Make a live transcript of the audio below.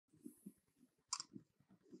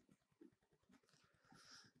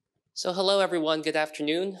So hello everyone, good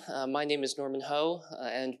afternoon. My name is Norman Ho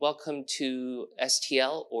and welcome to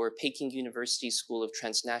STL or Peking University School of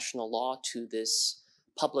Transnational Law to this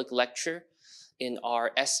public lecture in our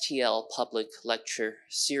STL public lecture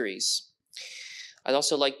series. I'd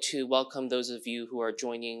also like to welcome those of you who are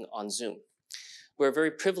joining on Zoom. We're very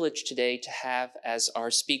privileged today to have as our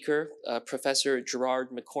speaker Professor Gerard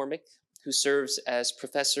McCormack, who serves as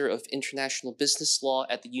Professor of International Business Law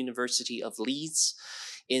at the University of Leeds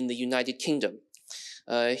in the United Kingdom.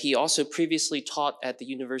 He also previously taught at the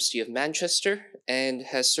University of Manchester and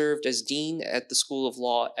has served as Dean at the School of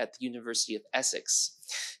Law at the University of Essex.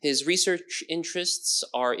 His research interests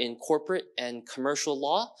are in corporate and commercial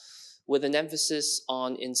law, with an emphasis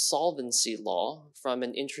on insolvency law from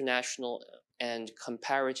an international and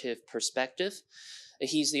comparative perspective.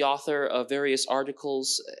 He's the author of various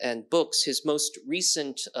articles and books. His most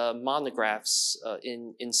recent monographs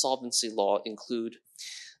in insolvency law include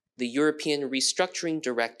the European Restructuring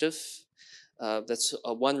Directive, that's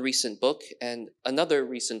one recent book, and another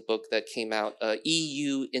recent book that came out,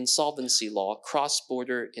 EU Insolvency Law,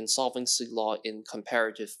 Cross-Border Insolvency Law in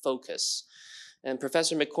Comparative Focus. And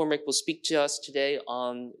Professor McCormack will speak to us today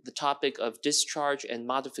on the topic of discharge and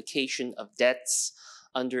modification of debts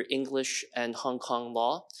under English and Hong Kong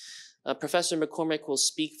law. Professor McCormack will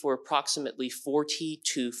speak for approximately 40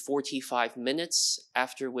 to 45 minutes,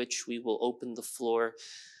 after which we will open the floor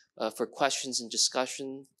for questions and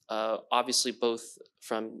discussion, obviously both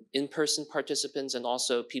from in-person participants and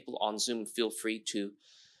also people on Zoom. Feel free to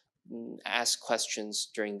ask questions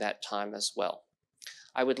during that time as well.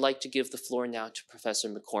 I would like to give the floor now to Professor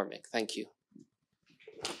McCormack. Thank you.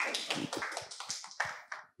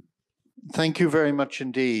 Thank you very much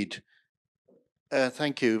indeed.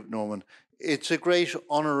 Thank you, Norman. It's a great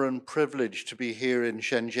honor and privilege to be here in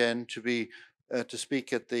Shenzhen, to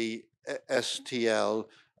speak at the STL,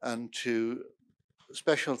 and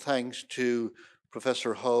special thanks to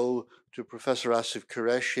Professor Ho, to Professor Asif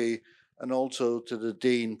Qureshi, and also to the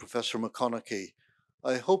Dean, Professor McConaughey.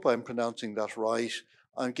 I hope I'm pronouncing that right.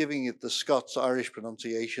 I'm giving it the Scots-Irish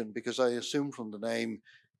pronunciation because I assume from the name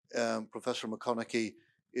Professor McConaughey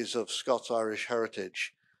is of Scots-Irish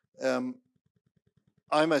heritage.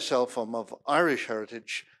 I myself am of Irish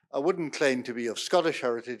heritage. I wouldn't claim to be of Scottish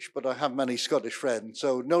heritage, but I have many Scottish friends,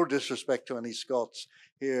 so no disrespect to any Scots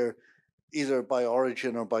here, either by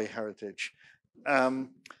origin or by heritage.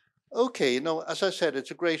 Okay, as I said,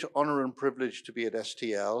 it's a great honor and privilege to be at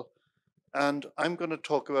STL, and I'm going to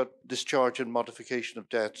talk about discharge and modification of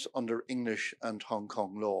debts under English and Hong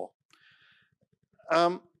Kong law.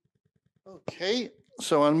 Okay,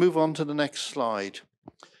 so I'll move on to the next slide.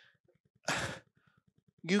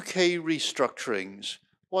 UK restructurings.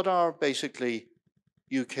 What are basically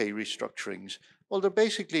UK restructurings? Well, they're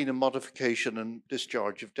basically the modification and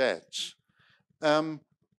discharge of debts.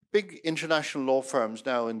 Big international law firms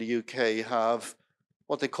now in the UK have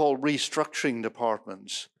what they call restructuring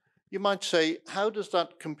departments. You might say, how does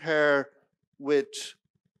that compare with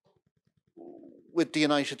the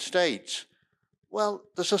United States? Well,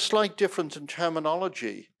 there's a slight difference in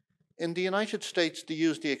terminology. In the United States, they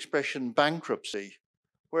use the expression bankruptcy,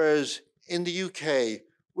 whereas in the UK,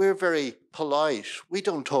 we're very polite. We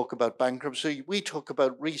don't talk about bankruptcy, we talk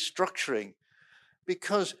about restructuring,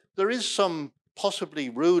 because there is some possibly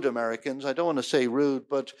rude Americans, I don't want to say rude,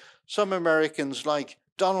 but some Americans like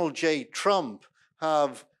Donald J. Trump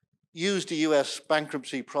have used the US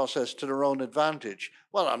bankruptcy process to their own advantage.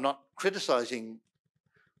 Well, I'm not criticizing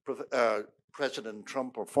President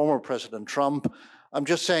Trump or former President Trump. I'm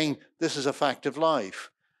just saying this is a fact of life.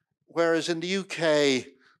 Whereas in the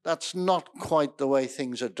UK, that's not quite the way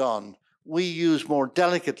things are done. We use more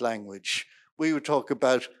delicate language. We would talk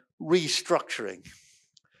about restructuring.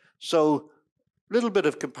 So a little bit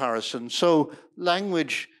of comparison. So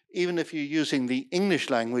language, even if you're using the English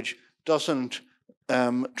language, doesn't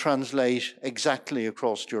translate exactly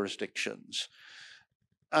across jurisdictions.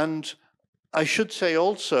 And I should say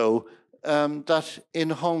also that in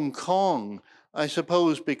Hong Kong, I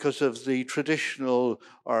suppose because of the traditional,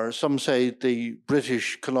 or some say the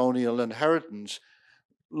British colonial inheritance,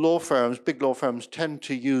 law firms, big law firms tend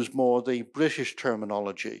to use more the British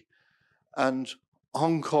terminology. And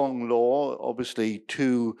Hong Kong law, obviously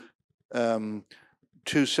two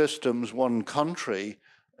systems, one country,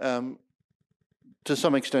 to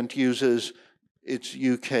some extent uses its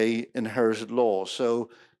UK inherited law. So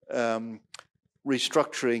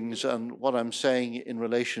restructurings and what I'm saying in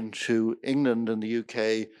relation to England and the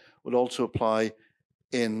UK would also apply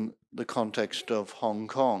in the context of Hong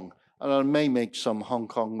Kong. And I may make some Hong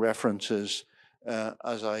Kong references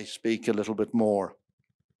as I speak a little bit more.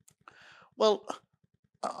 Well,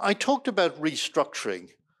 I talked about restructuring.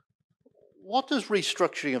 What does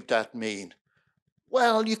restructuring of debt mean?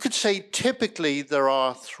 Well, you could say typically there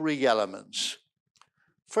are three elements.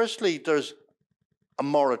 Firstly, there's a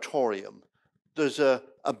moratorium. There's a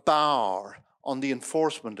bar on the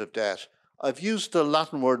enforcement of debt. I've used the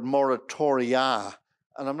Latin word moratoria,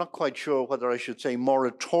 and I'm not quite sure whether I should say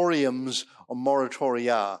moratoriums or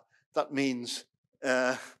moratoria. That means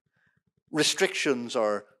restrictions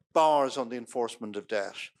or bars on the enforcement of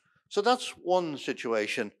debt. So that's one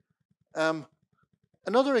situation.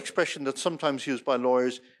 Another expression that's sometimes used by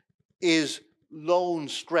lawyers is loan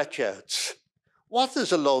stretch-outs. What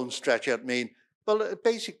does a loan stretch-out mean? Well, it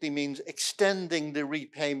basically means extending the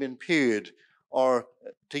repayment period, or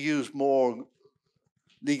to use more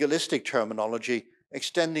legalistic terminology,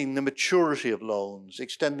 extending the maturity of loans,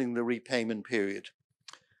 extending the repayment period.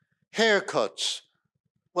 Haircuts.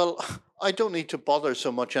 Well, I don't need to bother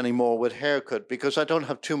so much anymore with haircut because I don't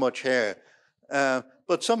have too much hair.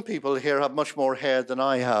 But some people here have much more hair than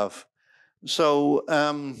I have. So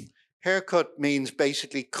haircut means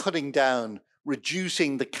basically cutting down,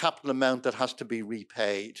 reducing the capital amount that has to be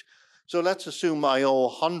repaid. So let's assume I owe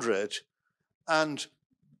 100 and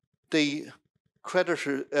the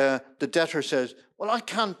creditor, the debtor says, well, I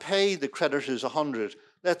can't pay the creditors 100.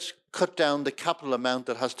 Let's cut down the capital amount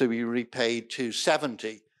that has to be repaid to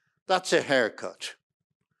 70. That's a haircut.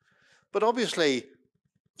 But obviously,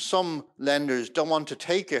 some lenders don't want to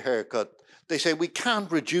take a haircut. They say, we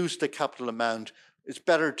can't reduce the capital amount. It's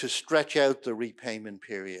better to stretch out the repayment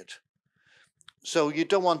period. So you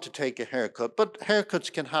don't want to take a haircut, but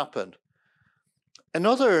haircuts can happen.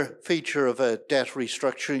 Another feature of a debt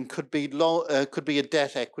restructuring could be a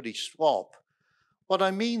debt equity swap. What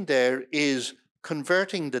I mean there is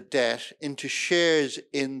converting the debt into shares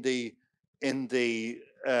in the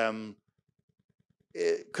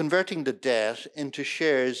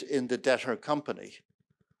debtor company.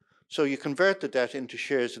 So you convert the debt into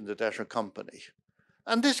shares in the debtor company.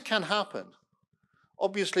 And this can happen.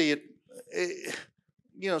 Obviously,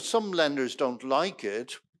 some lenders don't like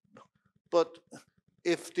it, but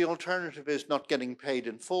if the alternative is not getting paid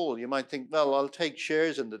in full, you might think, well, I'll take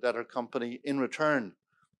shares in the debtor company in return.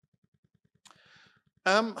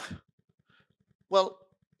 Well,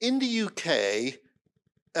 in the UK,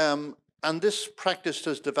 and this practice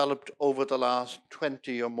has developed over the last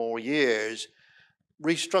 20 or more years,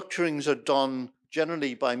 restructurings are done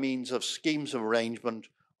generally by means of schemes of arrangement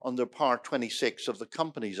under Part 26 of the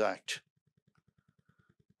Companies Act.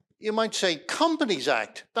 You might say, Companies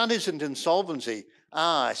Act, that isn't insolvency.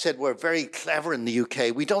 I said we're very clever in the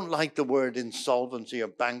UK. We don't like the word insolvency or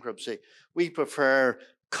bankruptcy. We prefer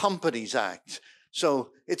Companies Act.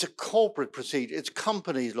 So it's a corporate procedure. It's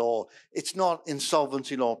company law. It's not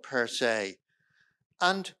insolvency law per se.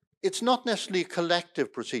 And it's not necessarily a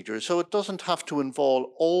collective procedure, so it doesn't have to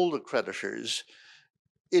involve all the creditors.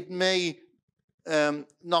 It may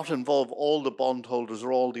not involve all the bondholders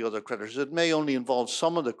or all the other creditors. It may only involve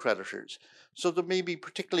some of the creditors. So there may be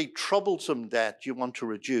particularly troublesome debt you want to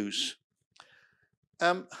reduce.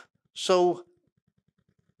 So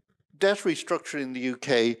debt restructuring in the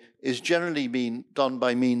UK is generally being done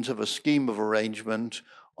by means of a scheme of arrangement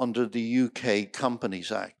under the UK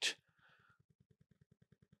Companies Act.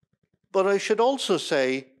 But I should also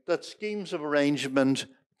say that schemes of arrangement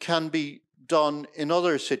can be done in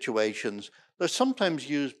other situations. They're sometimes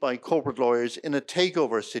used by corporate lawyers in a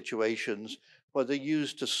takeover situations where they're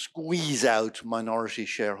used to squeeze out minority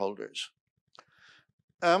shareholders.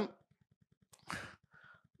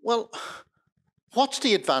 Well, what's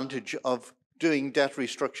the advantage of doing debt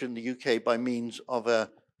restructuring in the UK by means of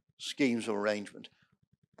schemes of arrangement?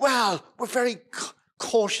 Well, we're very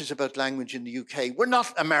cautious about language in the UK. We're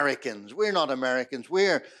not Americans.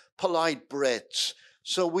 We're polite Brits.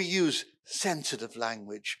 So we use sensitive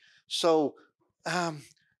language. So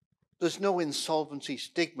there's no insolvency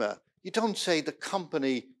stigma. You don't say the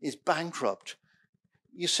company is bankrupt.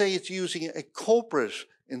 You say it's using a corporate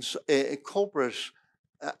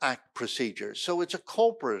act procedure. So it's a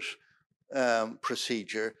corporate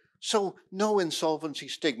procedure. So no insolvency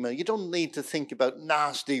stigma. You don't need to think about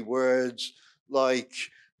nasty words like,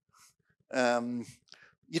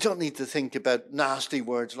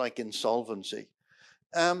 insolvency.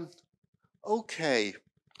 Okay.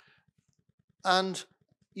 And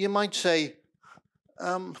you might say,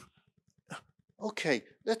 okay,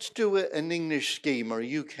 let's do an English scheme or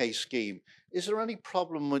a UK scheme. Is there any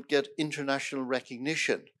problem with get international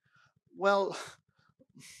recognition? Well,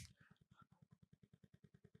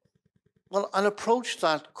 I'll approach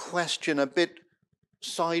that question a bit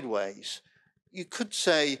sideways. You could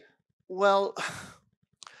say, well,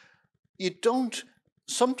 you don't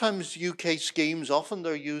sometimes UK schemes, often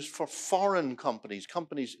they're used for foreign companies,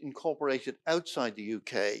 companies incorporated outside the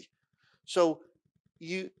UK. So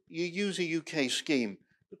you use a UK scheme.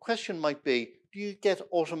 The question might be, do you get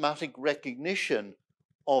automatic recognition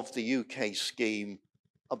of the UK scheme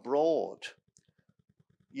abroad?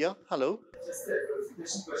 Yeah, hello? Just a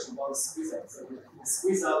clarification question about squeeze out. So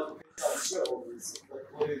squeeze out shareholders, like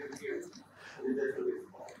what do you do here with the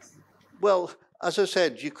Well, as I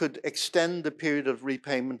said, you could extend the period of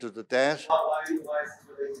repayment of the debt. Why is it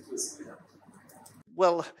related to a squeeze out?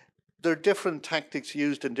 Well, there are different tactics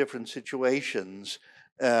used in different situations.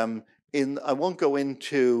 I won't go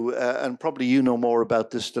into, and probably you know more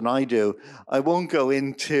about this than I do, I won't go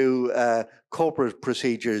into corporate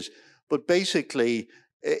procedures, but basically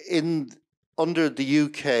under the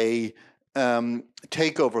UK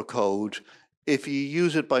takeover code, if you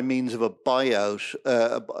use it by means of a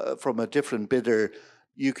buyout from a different bidder,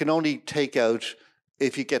 you can only take out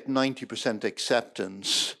if you get 90%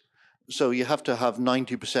 acceptance. So you have to have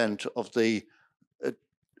 90% of the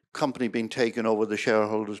company being taken over, the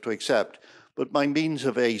shareholders to accept. But by means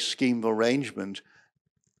of a scheme of arrangement,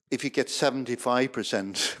 if you get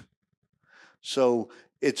 75%, so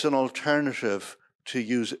it's an alternative to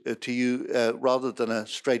use rather than a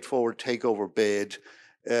straightforward takeover bid,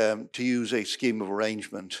 to use a scheme of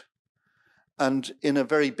arrangement. And in a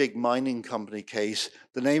very big mining company case,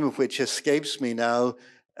 the name of which escapes me now,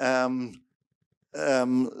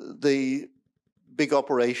 the big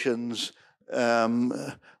operations,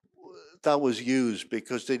 that was used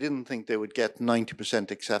because they didn't think they would get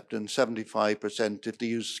 90% acceptance, 75%. If they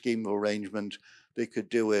used scheme of arrangement, they could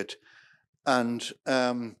do it. And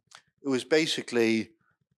it was basically,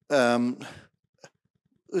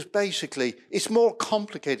 it's more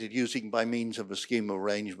complicated using by means of a scheme of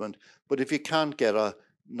arrangement, but if you can't get a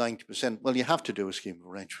 90%, well, you have to do a scheme of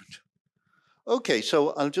arrangement. Okay,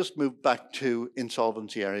 so I'll just move back to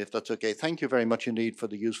insolvency area, if that's okay. Thank you very much indeed for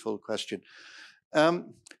the useful question.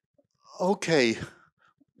 Okay,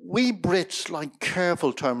 we Brits like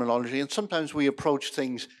careful terminology, and sometimes we approach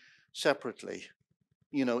things separately,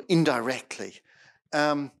 indirectly.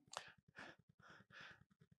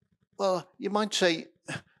 Well, you might say,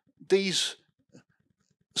 these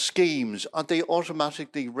schemes, are they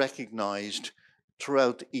automatically recognized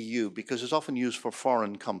throughout the EU? Because it's often used for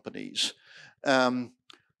foreign companies. Well,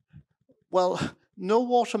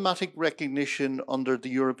 no automatic recognition under the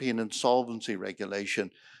European Insolvency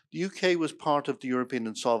Regulation. The UK was part of the European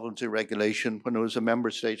Insolvency Regulation when it was a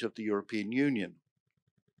member state of the European Union.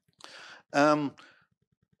 But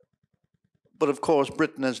of course,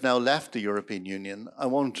 Britain has now left the European Union. I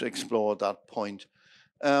won't explore that point.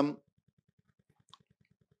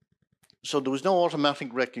 So there was no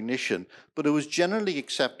automatic recognition, but it was generally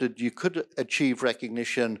accepted you could achieve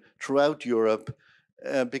recognition throughout Europe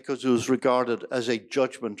because it was regarded as a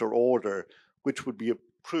judgment or order, which would be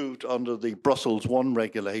approved under the Brussels I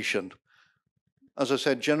regulation. As I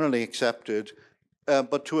said, generally accepted,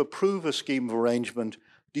 but to approve a scheme of arrangement,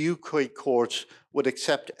 the UK courts would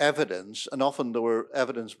accept evidence, and often there were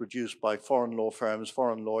evidence produced by foreign law firms,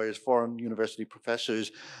 foreign lawyers, foreign university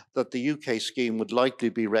professors, that the UK scheme would likely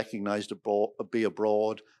be recognised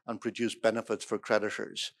abroad and produce benefits for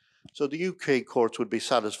creditors. So the UK courts would be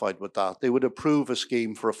satisfied with that. They would approve a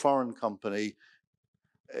scheme for a foreign company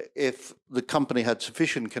if the company had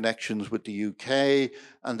sufficient connections with the UK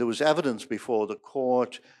and there was evidence before the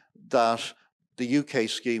court that the UK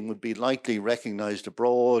scheme would be likely recognised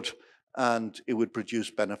abroad and it would produce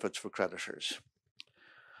benefits for creditors.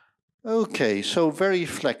 Okay, so very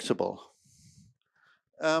flexible.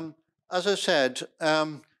 As I said,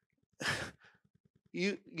 UK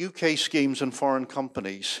schemes and foreign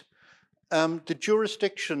companies. The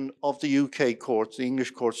jurisdiction of the UK courts, the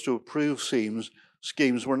English courts, to approve schemes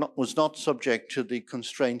was not subject to the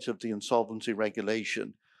constraints of the insolvency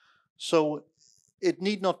regulation. So it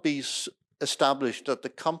need not be established that the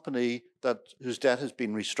company whose debt has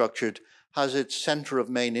been restructured has its centre of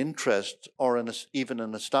main interest or even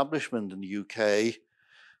an establishment in the UK.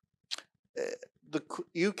 The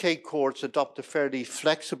UK courts adopt a fairly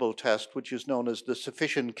flexible test, which is known as the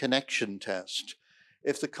sufficient connection test.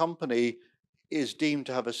 If the company is deemed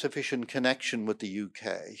to have a sufficient connection with the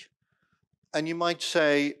UK. And you might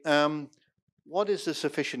say, what is the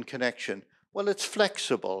sufficient connection? Well, it's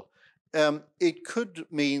flexible. It could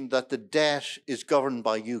mean that the debt is governed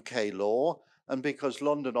by UK law, and because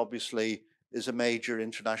London obviously is a major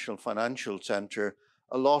international financial centre,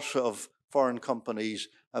 a lot of foreign companies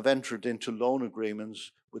have entered into loan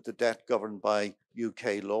agreements with the debt governed by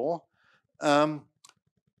UK law.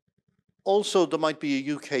 Also, there might be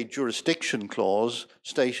a UK jurisdiction clause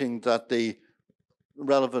stating that the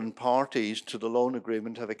relevant parties to the loan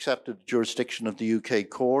agreement have accepted the jurisdiction of the UK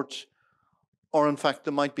courts, or in fact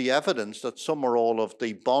there might be evidence that some or all of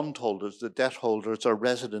the bondholders, the debt holders, are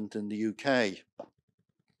resident in the UK.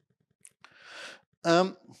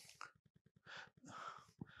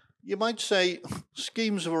 You might say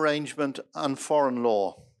schemes of arrangement and foreign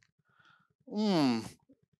law.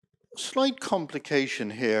 Slight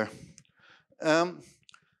complication here.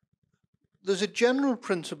 There's a general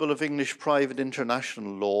principle of English private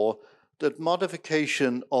international law that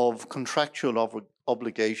modification of contractual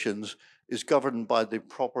obligations is governed by the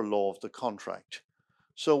proper law of the contract.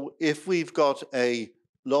 So if we've got a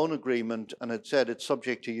loan agreement and it said it's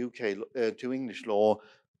subject to to English law,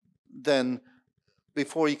 then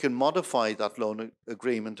before you can modify that loan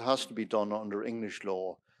agreement, it has to be done under English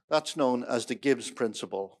law. That's known as the Gibbs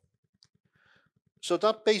principle. So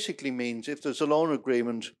that basically means if there's a loan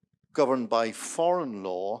agreement governed by foreign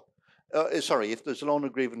law, if there's a loan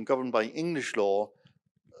agreement governed by English law,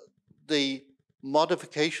 the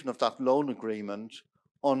modification of that loan agreement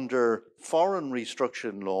under foreign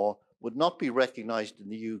restructuring law would not be recognized in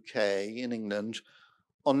the UK, in England,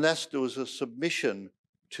 unless there was a submission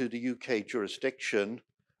to the UK jurisdiction.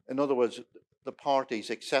 In other words, the parties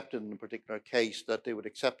accepted in a particular case that they would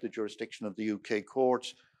accept the jurisdiction of the UK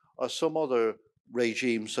courts, or some other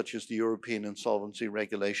regime such as the European Insolvency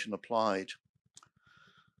Regulation applied.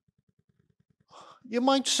 You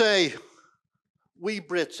might say, we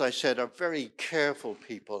Brits, I said, are very careful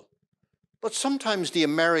people. But sometimes the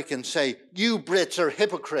Americans say, you Brits are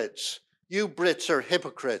hypocrites. You Brits are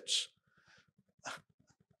hypocrites.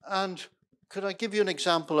 And could I give you an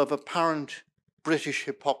example of apparent British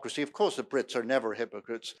hypocrisy? Of course, the Brits are never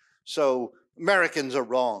hypocrites, so Americans are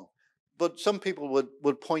wrong. But some people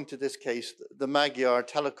would point to this case, the Magyar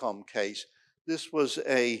telecom case. This was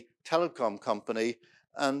a telecom company,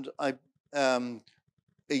 and a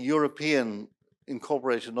European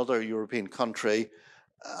incorporated another European country.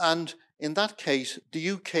 And in that case,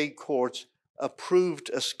 the UK courts approved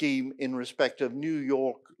a scheme in respect of New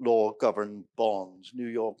York law-governed bonds, New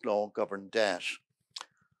York law-governed debt.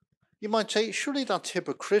 You might say, surely that's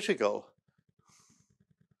hypocritical,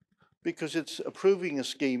 because it's approving a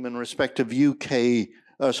scheme in respect of New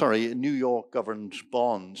York-governed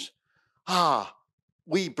bonds.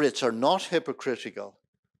 We Brits are not hypocritical.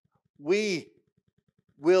 We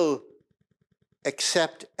will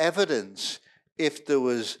accept evidence if there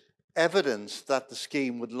was evidence that the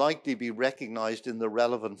scheme would likely be recognized in the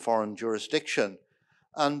relevant foreign jurisdiction.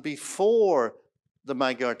 And before the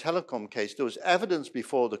Magyar telecom case, there was evidence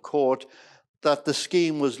before the court that the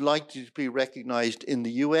scheme was likely to be recognized in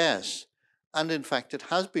the US. And in fact, it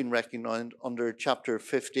has been recognized under Chapter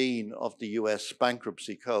 15 of the US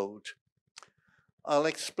Bankruptcy Code. I'll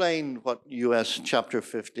explain what US Chapter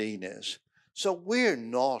 15 is. So we're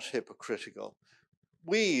not hypocritical.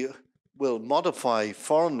 We will modify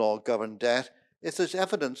foreign law governed debt if there's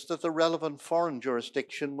evidence that the relevant foreign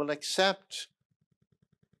jurisdiction will accept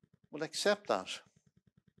that.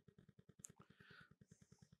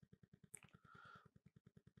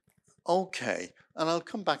 Okay, and I'll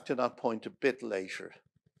come back to that point a bit later.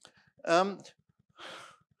 I'll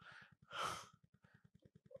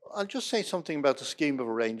just say something about the scheme of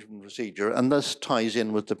arrangement procedure, and this ties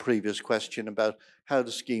in with the previous question about how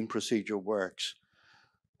the scheme procedure works.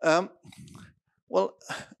 Well,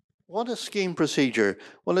 what is scheme procedure?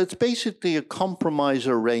 Well, it's basically a compromise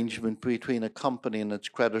arrangement between a company and its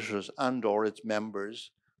creditors and or its members,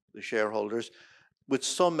 the shareholders, with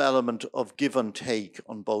some element of give and take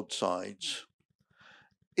on both sides.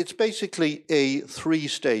 It's basically a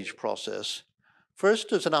three-stage process. First,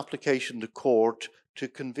 there's an application to court to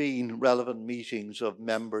convene relevant meetings of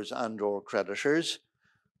members and or creditors.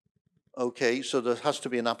 Okay, so there has to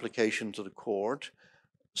be an application to the court.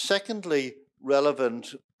 Secondly,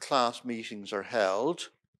 relevant class meetings are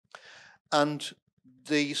held, and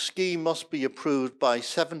the scheme must be approved by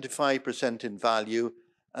 75% in value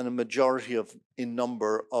and a majority in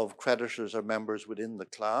number of creditors or members within the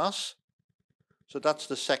class. So that's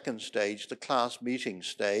the second stage, the class meeting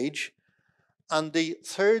stage. And the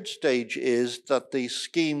third stage is that the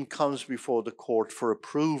scheme comes before the court for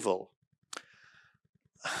approval.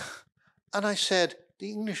 And I said,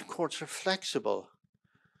 the English courts are flexible.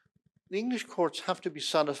 The English courts have to be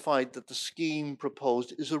satisfied that the scheme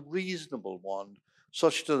proposed is a reasonable one,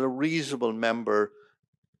 such that a reasonable member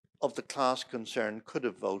of the class concerned could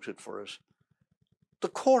have voted for it. The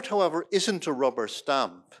court, however, isn't a rubber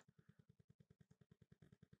stamp.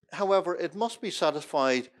 However, it must be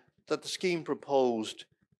satisfied that the scheme proposed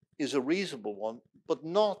is a reasonable one, but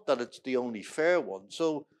not that it's the only fair one.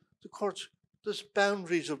 So the courts there's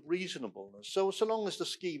boundaries of reasonableness. So long as the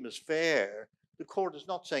scheme is fair, the court is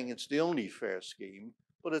not saying it's the only fair scheme,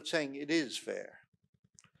 but it's saying it is fair.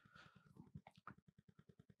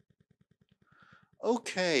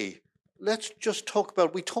 Okay, let's just talk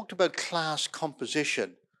about, we talked about class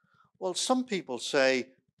composition. Well, some people say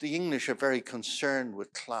the English are very concerned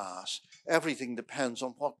with class. Everything depends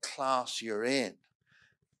on what class you're in.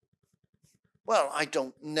 Well, I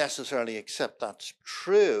don't necessarily accept that's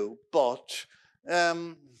true, but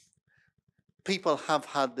people have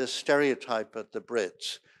had this stereotype at the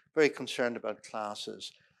Brits, very concerned about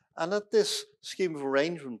classes. And at this scheme of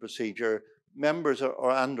arrangement procedure, members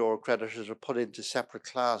or creditors are put into separate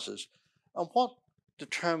classes. And what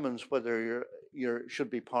determines whether you should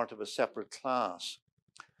be part of a separate class?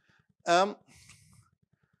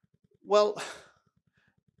 Well,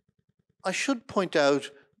 I should point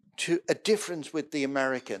out to a difference with the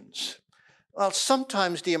Americans. Well,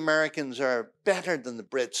 sometimes the Americans are better than the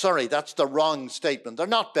Brits. Sorry, that's the wrong statement. They're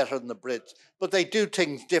not better than the Brits, but they do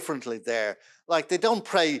things differently there. Like they don't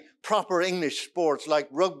play proper English sports like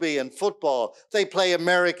rugby and football. They play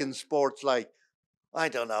American sports like, I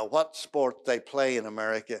don't know what sport they play in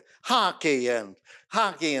America. Hockey and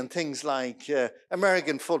things like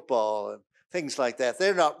American football and things like that.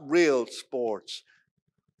 They're not real sports.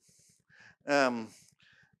 And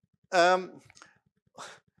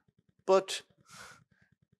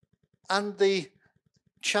the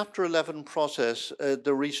Chapter 11 process, the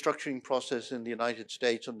restructuring process in the United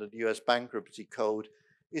States under the US Bankruptcy Code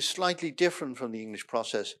is slightly different from the English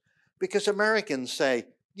process because Americans say,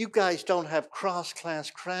 you guys don't have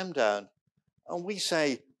cross-class cram down. And we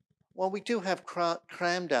say, well, we do have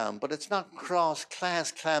cram down, but it's not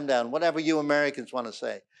cross-class cram down, whatever you Americans want to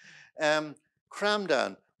say. Cram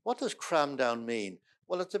down, what does cram down mean?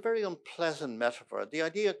 Well, it's a very unpleasant metaphor. The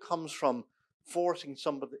idea comes from forcing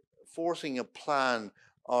a plan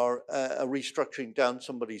or a restructuring down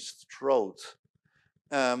somebody's throat.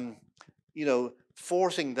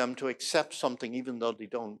 Forcing them to accept something even though they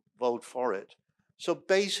don't vote for it. So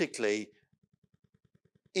basically,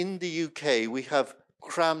 in the UK, we have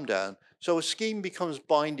cram down. So a scheme becomes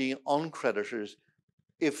binding on creditors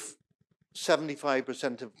if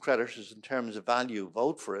 75% of creditors in terms of value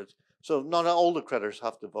vote for it. So not all the creditors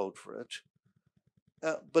have to vote for it.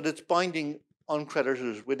 But it's binding on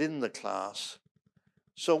creditors within the class.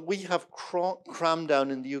 So we have cram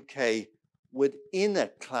down in the UK within a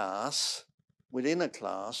class,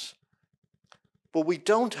 but we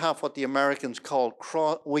don't have what the Americans call,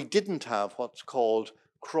 we didn't have what's called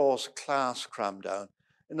cross-class cram down.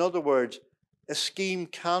 In other words, a scheme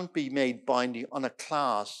can't be made binding on a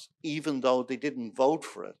class even though they didn't vote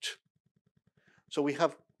for it. So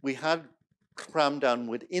we had cram down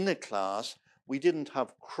within a class, we didn't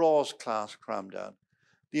have cross-class cram down.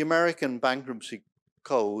 The American Bankruptcy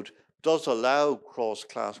Code does allow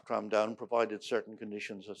cross-class cram down provided certain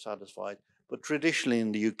conditions are satisfied, but traditionally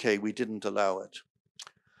in the UK we didn't allow it.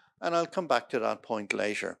 And I'll come back to that point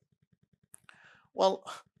later. Well,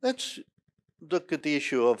 let's look at the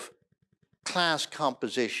issue of class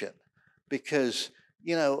composition, because,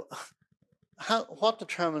 what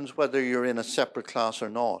determines whether you're in a separate class or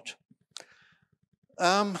not?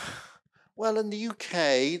 Well, in the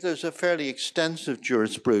UK, there's a fairly extensive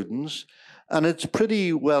jurisprudence, and it's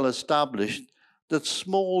pretty well established that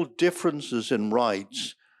small differences in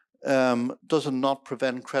rights does not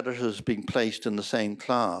prevent creditors being placed in the same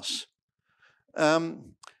class.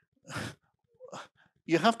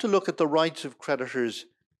 You have to look at the rights of creditors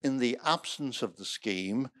in the absence of the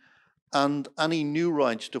scheme and any new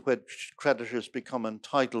rights to which creditors become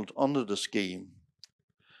entitled under the scheme.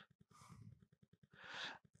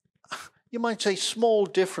 You might say small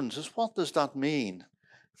differences. What does that mean?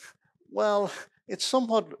 Well, it's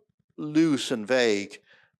somewhat loose and vague.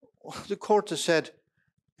 The court has said,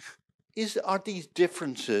 are these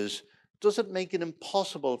differences, does it make it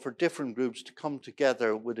impossible for different groups to come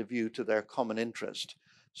together with a view to their common interest?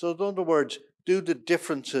 So in other words, do the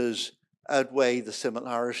differences outweigh the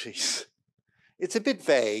similarities? It's a bit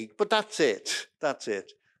vague, but that's it. That's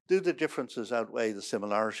it. Do the differences outweigh the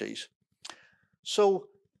similarities? So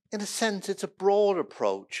in a sense, it's a broad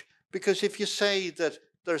approach, because if you say that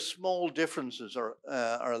there's small differences are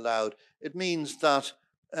allowed, it means that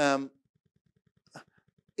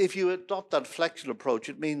if you adopt that flexible approach,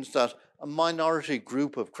 it means that a minority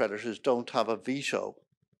group of creditors don't have a veto.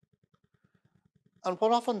 And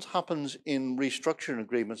what often happens in restructuring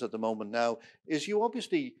agreements at the moment now is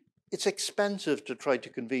it's expensive to try to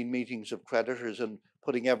convene meetings of creditors and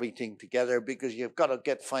putting everything together because you've got to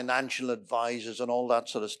get financial advisors and all that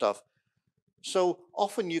sort of stuff. So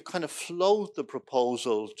often you kind of float the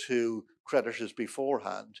proposal to creditors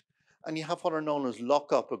beforehand, and you have what are known as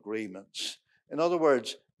lock-up agreements. In other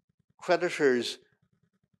words, creditors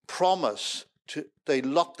promise they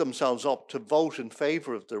lock themselves up to vote in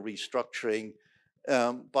favor of the restructuring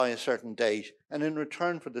by a certain date. And in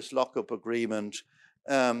return for this lock-up agreement,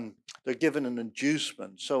 they're given an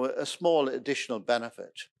inducement, so a small additional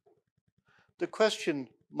benefit. The question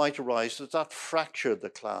might arise, does that fracture the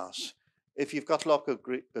class? If you've got lock-up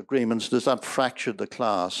agreements, does that fracture the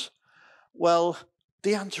class? Well,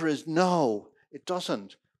 the answer is no, it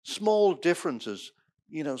doesn't. Small differences,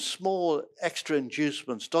 small extra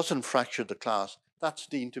inducements doesn't fracture the class. That's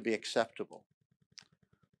deemed to be acceptable.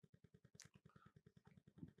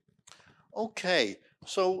 Okay,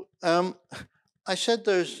 so I said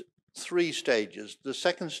there's 3 stages. The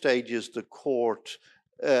second stage is the court,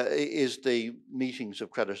 is the meetings of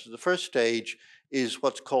creditors. The first stage is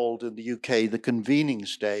what's called in the UK the convening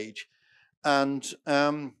stage. And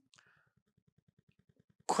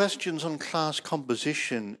questions on class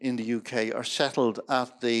composition in the UK are settled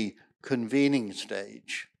at the convening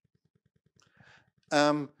stage.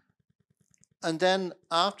 And then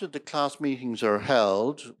after the class meetings are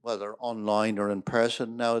held, whether online or in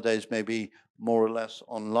person, nowadays maybe more or less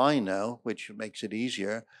online now, which makes it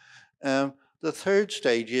easier. The third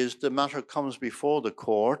stage is the matter comes before the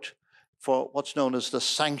court for what's known as the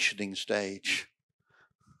sanctioning stage.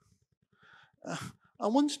 I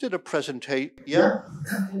once did a presentation. Yeah?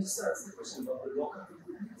 Can I just ask the question about the lockup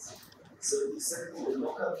agreements? So you said in the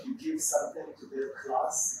lockup you give something to the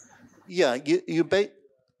class? Yeah,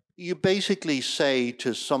 you basically say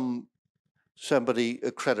to somebody,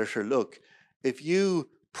 a creditor, look, if you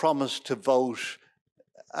promise to vote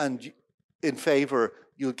and in favor,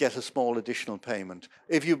 you'll get a small additional payment.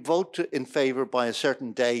 If you vote in favor by a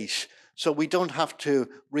certain date, so we don't have to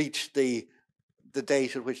reach the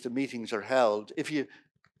date at which the meetings are held, if you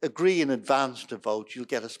agree in advance to vote, you'll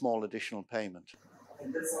get a small additional payment.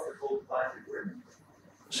 And that's not a vote buying agreement?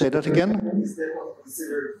 Say that again? Is that not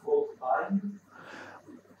considered vote buying?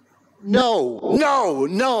 No.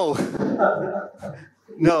 No.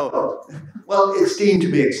 Well, it's deemed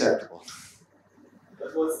to be acceptable.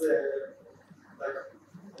 But what's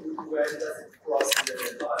where does it cross the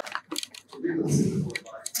line to be considered vote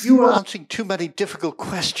buying? You are answering too many difficult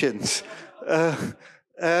questions.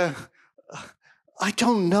 I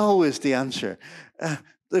don't know is the answer.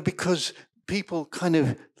 Because people kind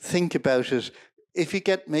of think about it. If you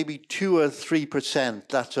get maybe 2 or 3%,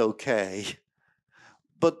 that's okay.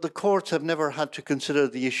 But the courts have never had to consider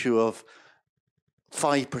the issue of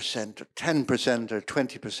 5% or 10% or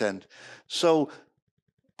 20%. So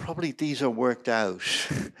probably these are worked out.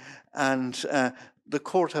 And the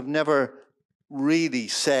court have never really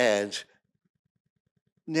said,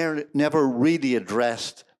 never really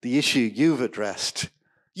addressed the issue you've addressed.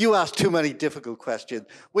 You asked too many difficult questions.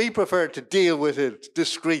 We prefer to deal with it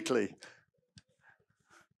discreetly.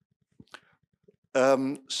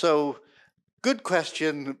 So, good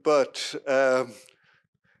question, but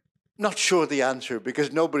not sure the answer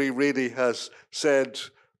because nobody really has said,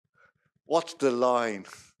 what's the line?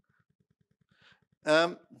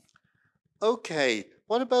 Okay,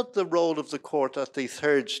 what about the role of the court at the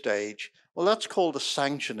third stage? Well, that's called the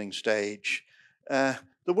sanctioning stage.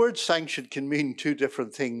 The word sanction can mean 2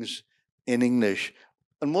 different things in English.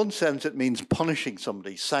 In one sense, it means punishing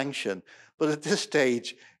somebody, sanction. But at this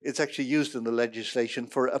stage, it's actually used in the legislation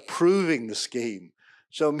for approving the scheme.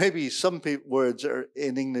 So maybe some words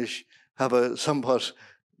in English have a somewhat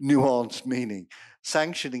nuanced meaning.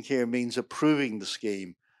 Sanctioning here means approving the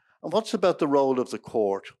scheme. And what's about the role of the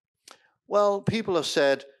court? Well, people have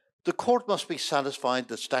said the court must be satisfied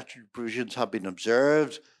that statutory provisions have been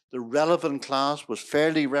observed, the relevant class was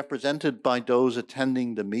fairly represented by those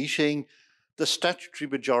attending the meeting, the statutory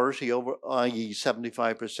majority, over, i.e.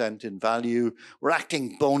 75% in value, were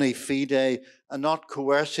acting bona fide and not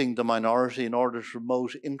coercing the minority in order to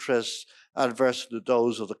promote interests adverse to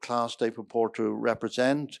those of the class they purport to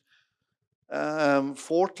represent.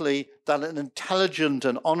 Fourthly, that an intelligent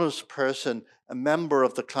and honest person, a member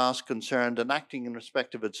of the class concerned and acting in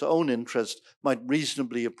respect of its own interest, might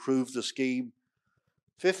reasonably approve the scheme.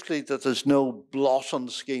 Fifthly, that there's no blot on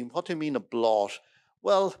the scheme. What do you mean a blot?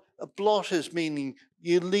 Well, a blot is meaning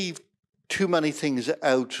you leave too many things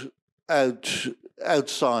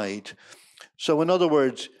outside. So in other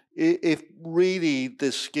words, if really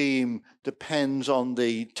this scheme depends on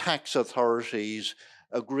the tax authorities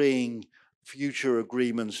agreeing future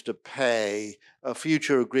agreements to pay,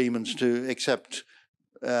 future agreements to accept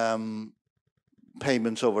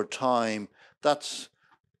payments over time, that's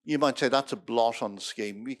you might say that's a blot on the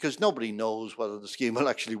scheme because nobody knows whether the scheme will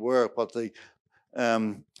actually work.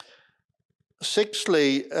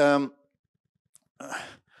 Sixthly, the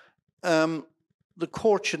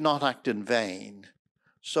court should not act in vain.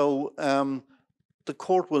 So the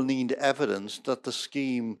court will need evidence that the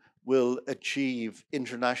scheme will achieve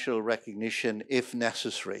international recognition if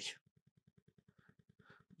necessary.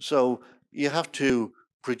 So you have to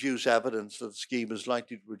produce evidence that the scheme is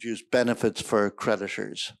likely to produce benefits for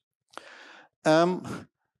creditors. And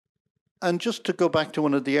just to go back to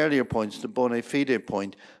one of the earlier points, the bona fide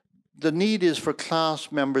point, the need is for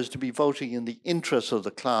class members to be voting in the interests of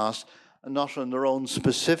the class and not in their own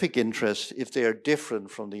specific interests if they are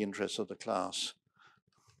different from the interests of the class.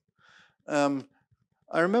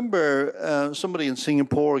 I remember somebody in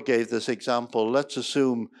Singapore gave this example. Let's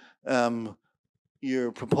assume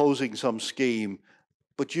you're proposing some scheme,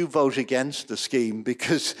 but you vote against the scheme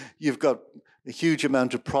because you've got a huge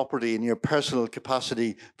amount of property in your personal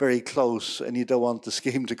capacity very close and you don't want the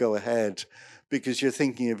scheme to go ahead because you're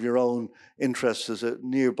thinking of your own interests as a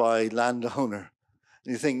nearby landowner.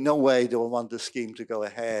 And you think, no way do I want the scheme to go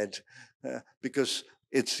ahead because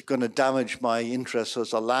it's going to damage my interests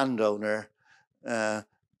as a landowner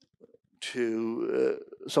to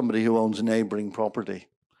somebody who owns neighboring property.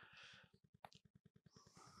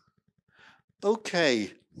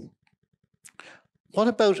 Okay. What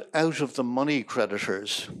about out of the money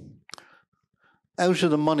creditors? Out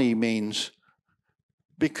of the money means,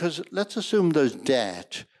 because let's assume there's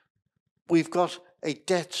debt. We've got a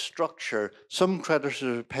debt structure. Some creditors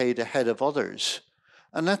are paid ahead of others.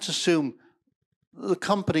 And let's assume the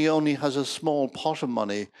company only has a small pot of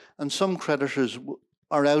money and some creditors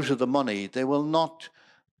are out of the money. They will not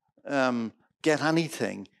get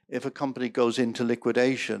anything if a company goes into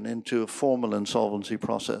liquidation, into a formal insolvency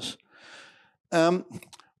process.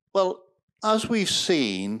 Well, as we've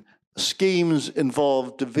seen, schemes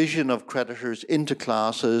involve division of creditors into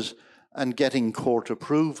classes and getting court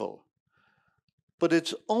approval. But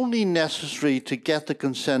it's only necessary to get the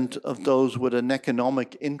consent of those with an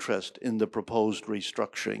economic interest in the proposed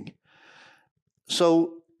restructuring.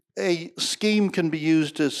 So a scheme can be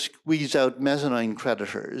used to squeeze out mezzanine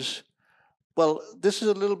creditors. Well, this is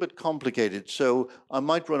a little bit complicated, so I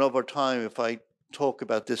might run over time if I talk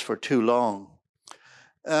about this for too long.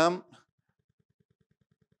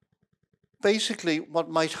 Basically, what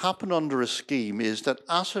might happen under a scheme is that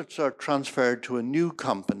assets are transferred to a new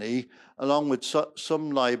company along with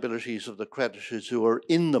some liabilities of the creditors who are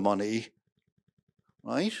in the money,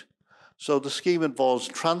 right? So the scheme involves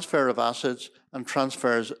transfer of assets and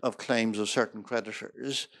transfers of claims of certain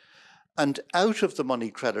creditors. And out of the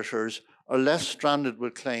money creditors are left stranded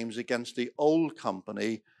with claims against the old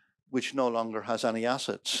company, which no longer has any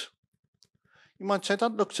assets. You might say,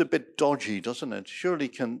 that looks a bit dodgy, doesn't it? Surely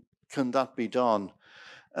can that be done?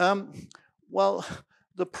 Well,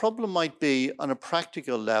 the problem might be on a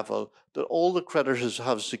practical level that all the creditors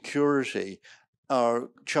have security or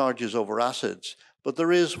charges over assets, but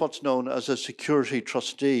there is what's known as a security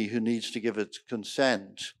trustee who needs to give its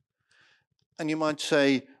consent. And you might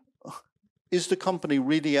say, is the company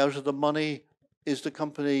really out of the money? Is the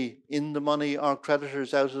company in the money? Are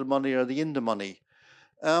creditors out of the money? Are they in the money?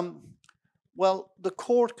 Well, the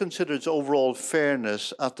court considers overall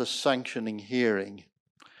fairness at the sanctioning hearing.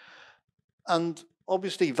 And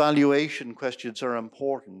obviously, valuation questions are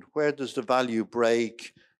important. Where does the value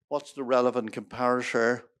break? What's the relevant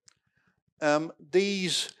comparator?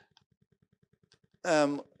 These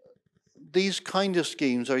kind of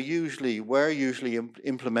schemes were usually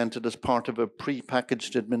implemented as part of a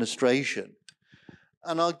pre-packaged administration.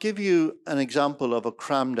 And I'll give you an example of a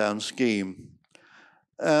cram-down scheme.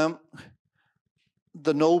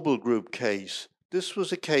 The Noble Group case. This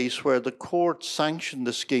was a case where the court sanctioned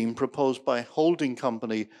the scheme proposed by a holding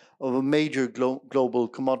company of a major global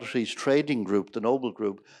commodities trading group, the Noble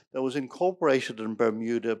Group, that was incorporated in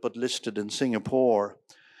Bermuda but listed in Singapore.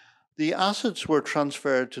 The assets were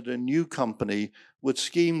transferred to the new company, with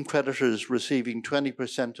scheme creditors receiving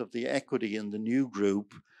 20% of the equity in the new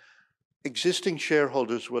group. Existing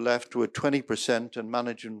shareholders were left with 20% and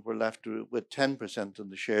management were left with 10% of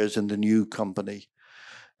the shares in the new company.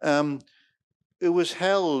 It was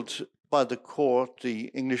held by the court, the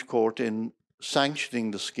English court, in sanctioning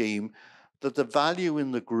the scheme, that the value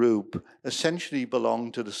in the group essentially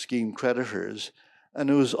belonged to the scheme creditors, and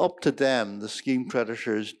it was up to them, the scheme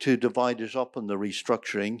creditors, to divide it up in the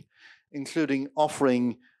restructuring, including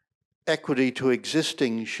offering equity to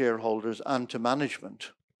existing shareholders and to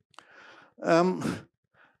management. There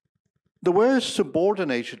were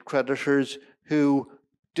subordinated creditors who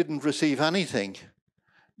didn't receive anything.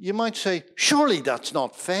 you might say, surely that's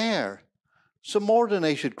not fair.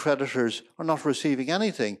 Subordinated creditors are not receiving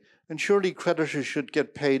anything, and surely creditors should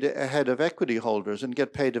get paid ahead of equity holders and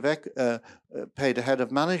get paid ahead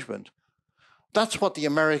of management. That's what the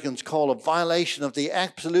Americans call a violation of the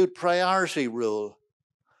absolute priority rule.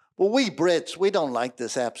 Well, we Brits, we don't like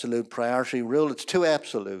this absolute priority rule. It's too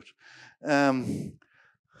absolute. Well,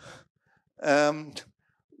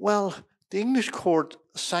 the English court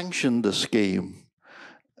sanctioned the scheme.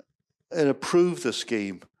 It approved the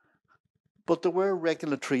scheme. But there were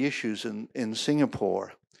regulatory issues in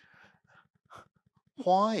Singapore.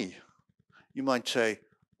 Why? You might say,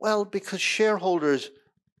 well, because shareholders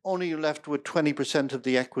only left with 20% of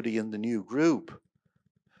the equity in the new group.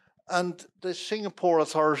 And the Singapore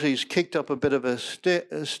authorities kicked up a bit of a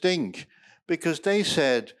stink because they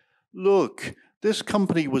said, look, this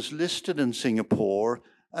company was listed in Singapore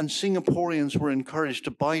and Singaporeans were encouraged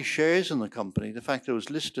to buy shares in the company, the fact that it was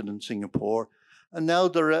listed in Singapore, and now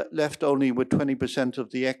they're left only with 20%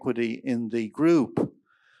 of the equity in the group.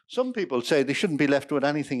 Some people say they shouldn't be left with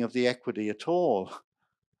anything of the equity at all.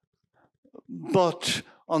 But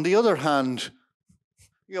on the other hand,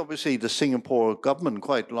 obviously the Singapore government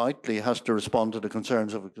quite likely has to respond to the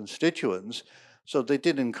concerns of its constituents. So they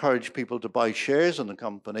did encourage people to buy shares in the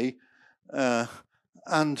company.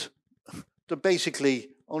 And they're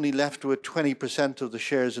basically only left with 20% of the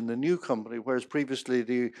shares in the new company, whereas previously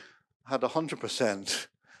they had 100%.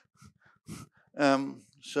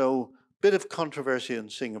 So bit of controversy in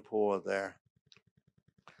Singapore there.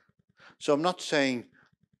 So I'm not saying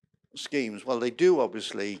schemes, well, they do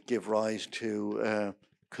obviously give rise to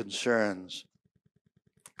concerns.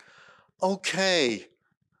 Okay,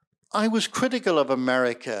 I was critical of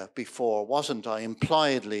America before, wasn't I?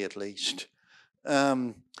 Impliedly, at least.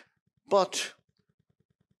 But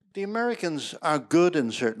the Americans are good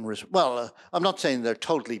in certain respects. Well, I'm not saying they're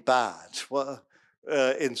totally bad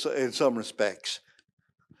in some respects.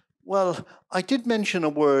 Well, I did mention a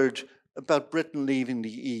word about Britain leaving the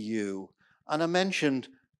EU, and I mentioned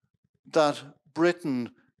that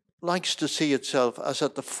Britain likes to see itself as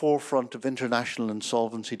at the forefront of international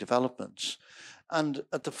insolvency developments and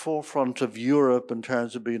at the forefront of Europe in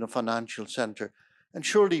terms of being a financial centre. And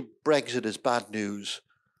surely Brexit is bad news.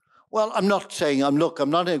 Well, I'm not saying, I'm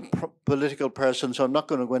not a political person, so I'm not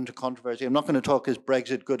going to go into controversy. I'm not going to talk is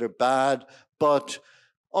Brexit good or bad, but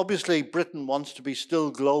obviously Britain wants to be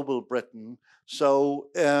still global Britain. So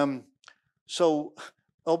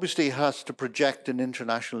obviously it has to project an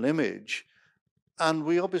international image. And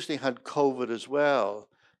we obviously had COVID as well.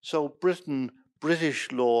 So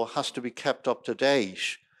British law has to be kept up to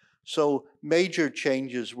date. So major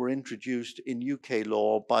changes were introduced in UK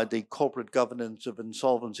law by the Corporate Governance of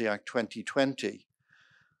Insolvency Act 2020.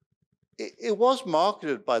 It was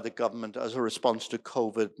marketed by the government as a response to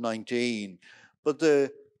COVID-19, but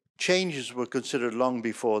the changes were considered long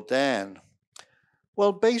before then.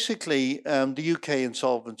 Well, basically, the UK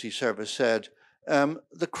Insolvency Service said,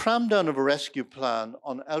 the cram down of a rescue plan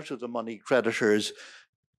on out-of-the-money creditors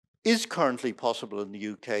is currently possible in the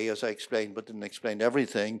UK, as I explained, but didn't explain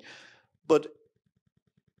everything. But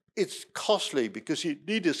it's costly because you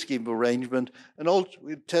need a scheme of arrangement, and also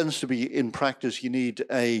it tends to be, in practice, you need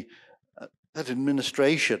an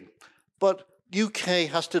administration. But UK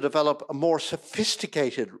has to develop a more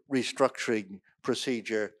sophisticated restructuring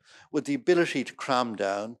procedure with the ability to cram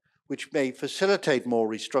down, which may facilitate more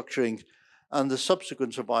restructuring and the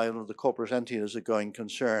subsequent survival of the corporate entity as a going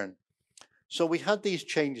concern. So we had these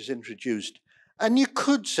changes introduced. And you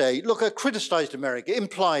could say, look, I criticized America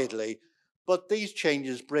impliedly, but these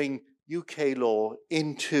changes bring UK law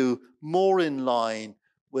into more in line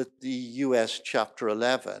with the US Chapter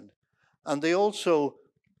 11. And they also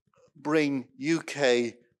bring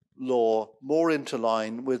UK law more into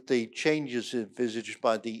line with the changes envisaged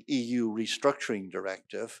by the EU Restructuring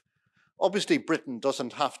Directive. Obviously, Britain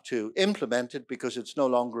doesn't have to implement it because it's no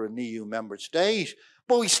longer an EU member state,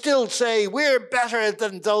 but we still say we're better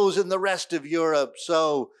than those in the rest of Europe,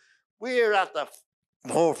 so we're at the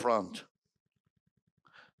forefront.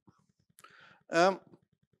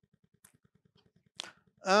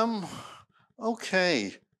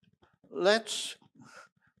 Okay,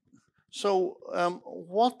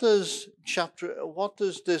 what does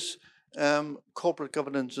this Corporate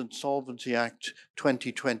Governance Insolvency Act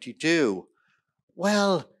 2020 do?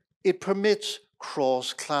 Well, it permits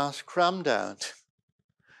cross-class cram down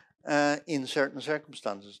in certain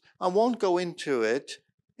circumstances. I won't go into it.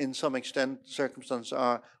 In some extent, circumstances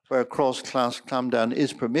are where cross-class cram down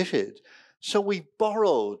is permitted. So we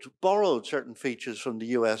borrowed certain features from the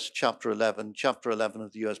US Chapter 11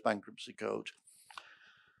 of the US Bankruptcy Code.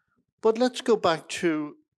 But let's go back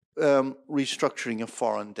to restructuring of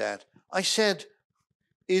foreign debt. I said,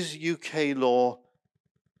 is UK law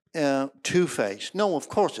two-faced? No, of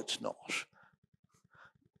course it's not.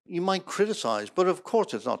 You might criticize, but of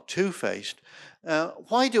course it's not two-faced.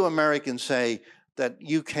 Why do Americans say that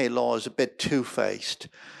UK law is a bit two-faced?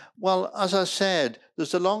 Well, as I said,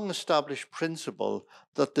 there's a long-established principle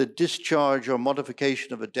that the discharge or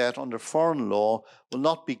modification of a debt under foreign law will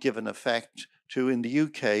not be given effect to in the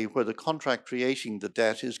UK, where the contract creating the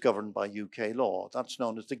debt is governed by UK law. That's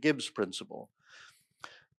known as the Gibbs principle.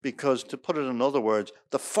 Because, to put it in other words,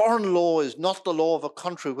 the foreign law is not the law of a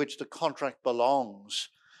country which the contract belongs,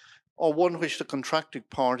 or one which the contracting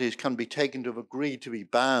parties can be taken to have agreed to be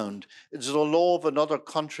bound. It's the law of another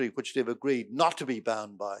country which they've agreed not to be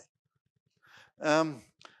bound by.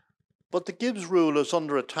 But the Gibbs rule is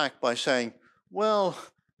under attack by saying, well,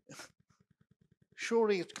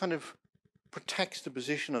 surely it kind of protects the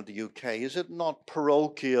position of the UK. Is it not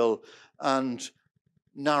parochial and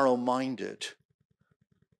narrow-minded?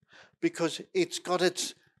 Because it's got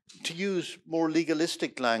its, to use more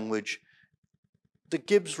legalistic language, the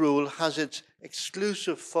Gibbs rule has its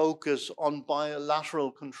exclusive focus on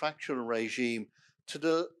bilateral contractual regime to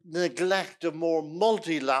the neglect of more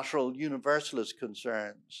multilateral universalist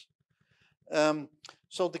concerns.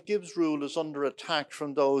 So the Gibbs rule is under attack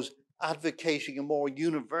from those advocating a more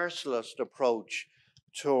universalist approach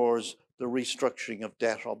towards the restructuring of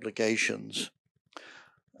debt obligations.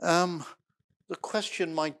 The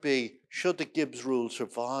question might be, should the Gibbs rule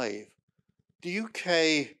survive? The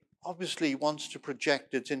UK obviously wants to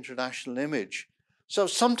project its international image. So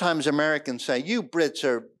sometimes Americans say, you Brits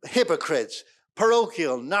are hypocrites,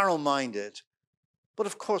 parochial, narrow-minded. But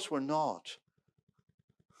of course we're not.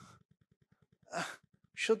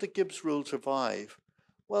 Should the Gibbs rule survive?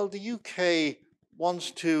 Well, the UK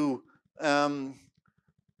wants to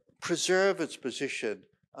preserve its position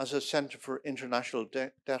as a centre for international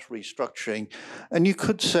debt restructuring. And you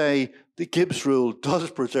could say the Gibbs rule does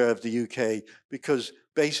preserve the UK, because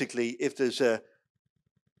basically if there's a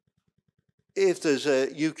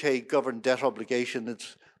UK governed debt obligation,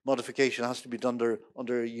 its modification has to be done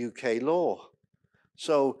under UK law.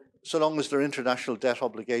 So long as there are international debt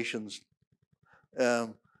obligations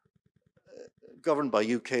governed by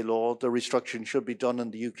UK law, the restructuring should be done in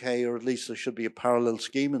the UK, or at least there should be a parallel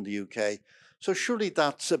scheme in the UK. So surely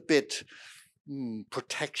that's a bit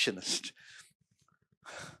protectionist.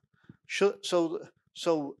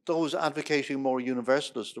 So those advocating more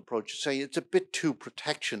universalist approaches say it's a bit too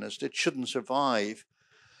protectionist, it shouldn't survive.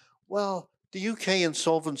 Well, the UK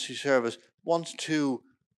Insolvency Service wants to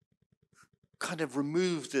kind of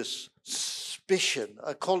remove this suspicion,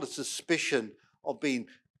 I call it suspicion, of being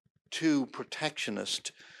too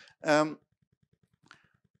protectionist. And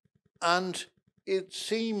it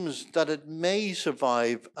seems that it may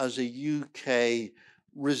survive as a UK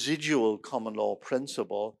residual common law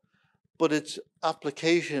principle, but its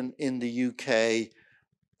application in the UK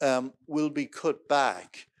will be cut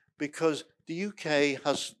back, because the UK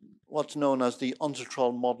has what's known as the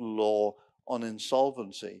UNCITRAL model law on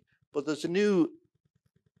insolvency, but there's a new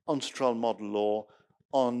UNCITRAL model law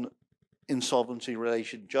on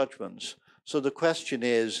insolvency-related judgments. So the question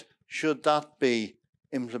is, should that be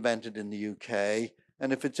implemented in the UK?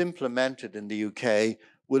 And if it's implemented in the UK,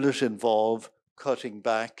 will it involve cutting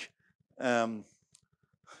back the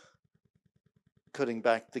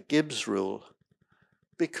Gibbs rule?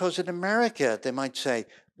 Because in America, they might say,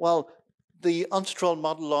 well, the UNCITRAL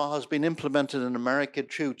model law has been implemented in America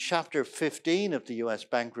through Chapter 15 of the US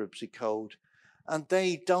Bankruptcy Code, and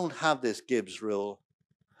they don't have this Gibbs rule,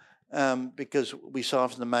 because we saw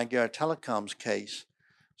from the Magyar Telecoms case.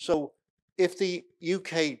 So if the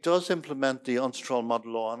UK does implement the UNCITRAL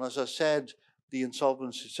model law, and as I said, the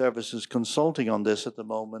Insolvency Service is consulting on this at the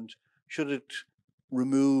moment, should it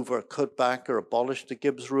remove or cut back or abolish the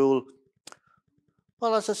Gibbs rule?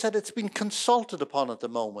 Well, as I said, it's been consulted upon at the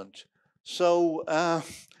moment. So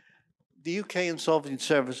the UK Insolvency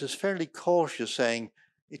Service is fairly cautious, saying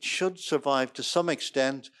it should survive to some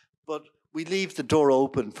extent, but we leave the door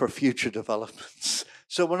open for future developments.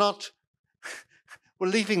 So we're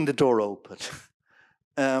leaving the door open.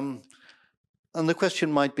 And the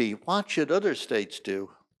question might be, what should other states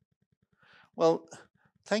do? Well,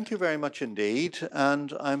 thank you very much indeed,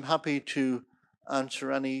 and I'm happy to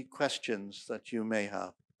answer any questions that you may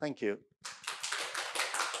have. Thank you.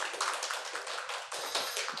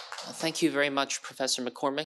 Thank you very much, Professor McCormack.